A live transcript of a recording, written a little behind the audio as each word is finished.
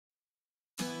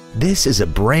This is a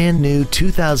brand new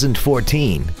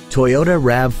 2014 Toyota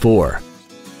RAV4.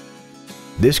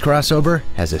 This crossover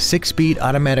has a 6-speed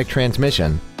automatic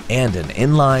transmission and an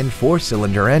inline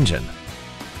 4-cylinder engine.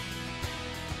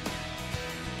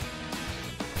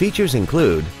 Features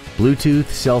include Bluetooth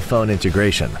cell phone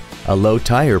integration, a low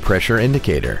tire pressure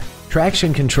indicator,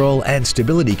 traction control and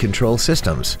stability control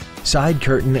systems, side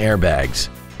curtain airbags,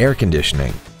 air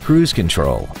conditioning, cruise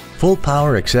control, full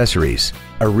power accessories,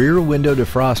 a rear window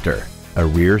defroster, a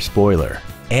rear spoiler,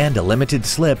 and a limited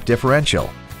slip differential.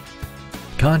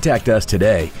 Contact us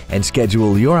today and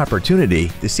schedule your opportunity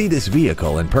to see this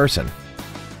vehicle in person.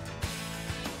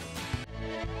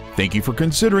 Thank you for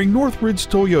considering Northridge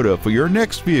Toyota for your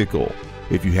next vehicle.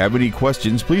 If you have any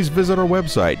questions, please visit our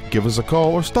website, give us a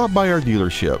call, or stop by our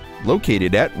dealership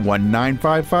located at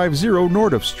 19550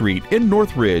 Nordoff Street in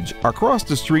Northridge, across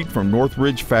the street from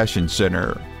Northridge Fashion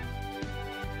Center.